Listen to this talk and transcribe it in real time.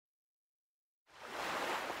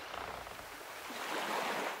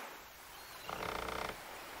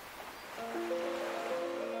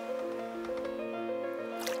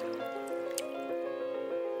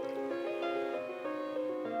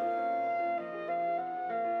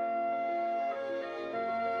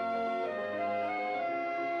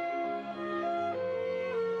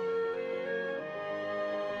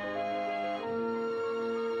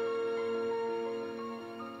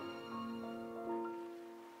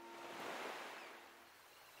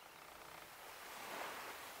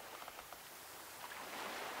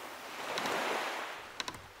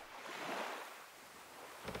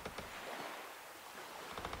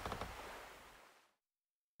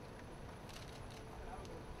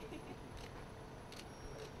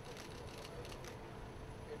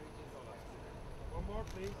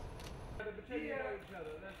please. Pretend you know each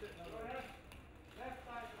other. That's it.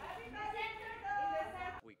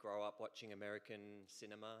 We grow up watching American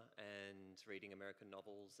cinema and reading American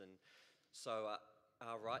novels, and so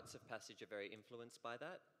our rites of passage are very influenced by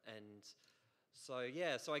that. And so,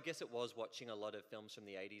 yeah, so I guess it was watching a lot of films from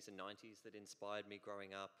the 80s and 90s that inspired me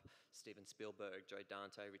growing up. Steven Spielberg, Joe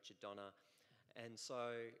Dante, Richard Donner. And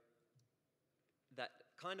so that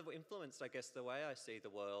kind of influenced, I guess, the way I see the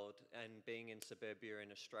world. And being in suburbia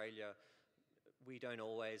in Australia, we don't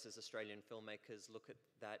always, as Australian filmmakers, look at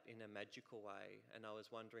that in a magical way. And I was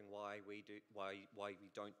wondering why we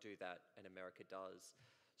don't do that and America does.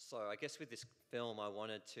 So I guess with this film, I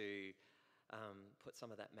wanted to put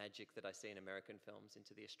some of that magic that I see in American films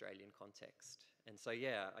into the Australian context. And so,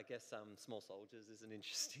 yeah, I guess Small Soldiers is an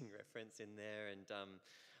interesting reference in there, and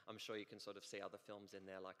I'm sure you can sort of see other films in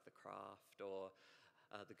there like The Craft or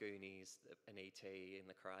The Goonies and E.T. and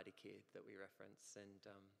The Karate Kid that we reference. And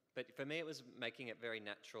but for me, it was making it very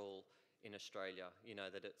natural in Australia, you know,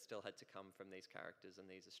 that it still had to come from these characters and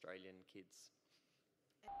these Australian kids.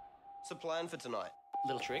 What's the plan for tonight?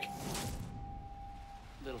 Little trick.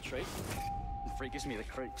 Little treat. The freak gives me the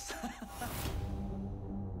creeps.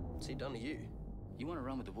 What's he done to you? You want to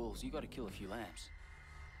run with the wolves, you got to kill a few lambs.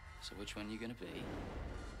 So which one are you going to be?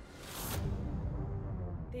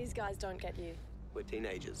 These guys don't get you. We're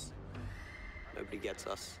teenagers. Nobody gets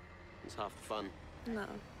us. It's half the fun. No.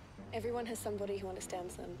 Everyone has somebody who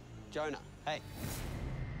understands them. Jonah, hey.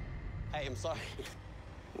 Hey, I'm sorry.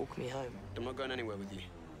 Walk me home. I'm not going anywhere with you.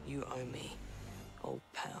 You owe me, old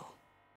pal.